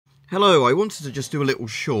Hello, I wanted to just do a little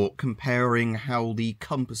short comparing how the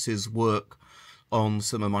compasses work on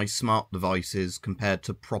some of my smart devices compared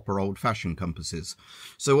to proper old-fashioned compasses.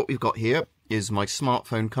 So what we've got here is my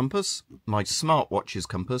smartphone compass, my smartwatch's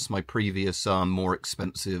compass, my previous more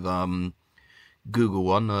expensive Google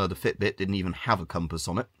one, the Fitbit, didn't even have a compass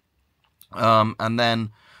on it, and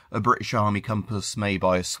then a British Army compass made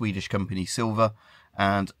by a Swedish company, Silver,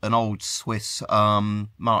 and an old Swiss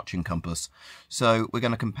marching compass. So we're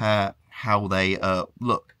going to compare how they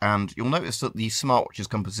look, and you'll notice that the smartwatch's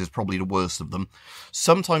compass is probably the worst of them.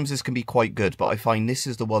 Sometimes this can be quite good, but I find this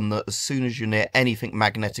is the one that as soon as you're near anything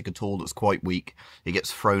magnetic at all that's quite weak, it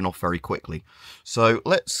gets thrown off very quickly. So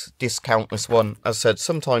let's discount this one. As I said,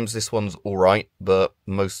 sometimes this one's alright, but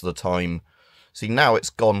most of the time, see, now it's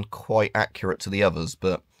gone quite accurate to the others,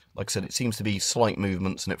 but like I said, it seems to be slight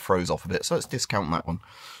movements and it throws off a bit, so let's discount that one.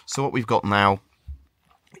 So what we've got now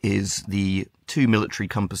is the two military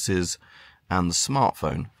compasses and the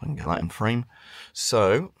smartphone, if I can get that in frame.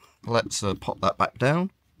 So let's pop that back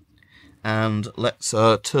down and let's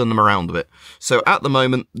turn them around a bit. So at the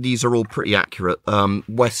moment, these are all pretty accurate.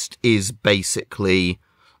 West is basically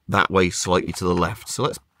that way, slightly to the left. So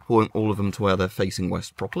let's point all of them to where they're facing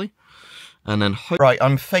west properly. And then, right,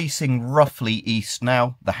 I'm facing roughly east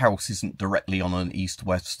now. The house isn't directly on an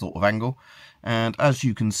east-west sort of angle. And as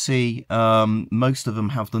you can see, most of them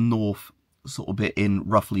have the north sort of bit in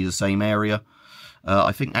roughly the same area.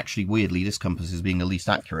 I think, actually, weirdly, this compass is being the least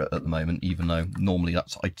accurate at the moment, even though normally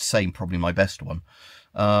that's, I'd say, probably my best one.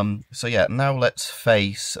 So yeah, now let's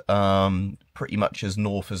face pretty much as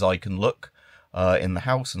north as I can look in the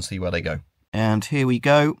house and see where they go. And here we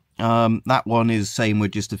go. That one is saying we're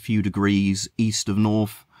just a few degrees east of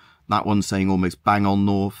north. That one's saying almost bang on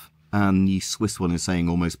north. And the Swiss one is saying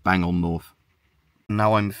almost bang on north.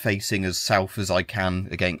 Now I'm facing as south as I can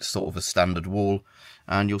against sort of a standard wall.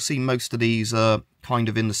 And you'll see most of these are kind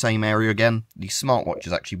of in the same area again. The smartwatch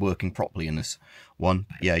is actually working properly in this one.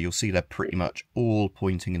 Yeah, you'll see they're pretty much all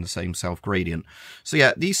pointing in the same south gradient. So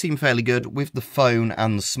yeah, these seem fairly good. With the phone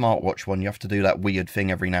and the smartwatch one, you have to do that weird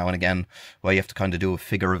thing every now and again where you have to kind of do a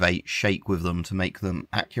figure of 8 shake with them to make them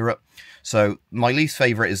accurate. So my least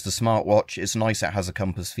favourite is the smartwatch. It's nice it has a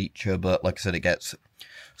compass feature, but like I said, it gets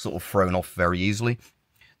sort of thrown off very easily.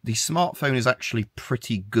 The smartphone is actually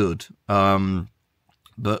pretty good,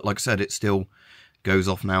 but like I said, it still goes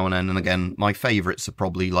off now and then. And again, my favourites are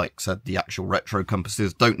probably, like I said, the actual retro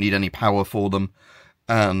compasses. Don't need any power for them.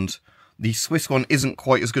 And the Swiss one isn't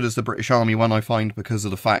quite as good as the British Army one, I find, because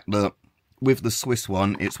of the fact that with the Swiss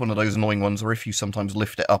one, it's one of those annoying ones where if you sometimes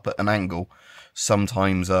lift it up at an angle,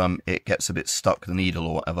 sometimes it gets a bit stuck, the needle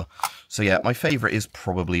or whatever. So yeah, my favourite is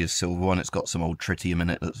probably the silver one. It's got some old tritium in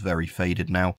it that's very faded now.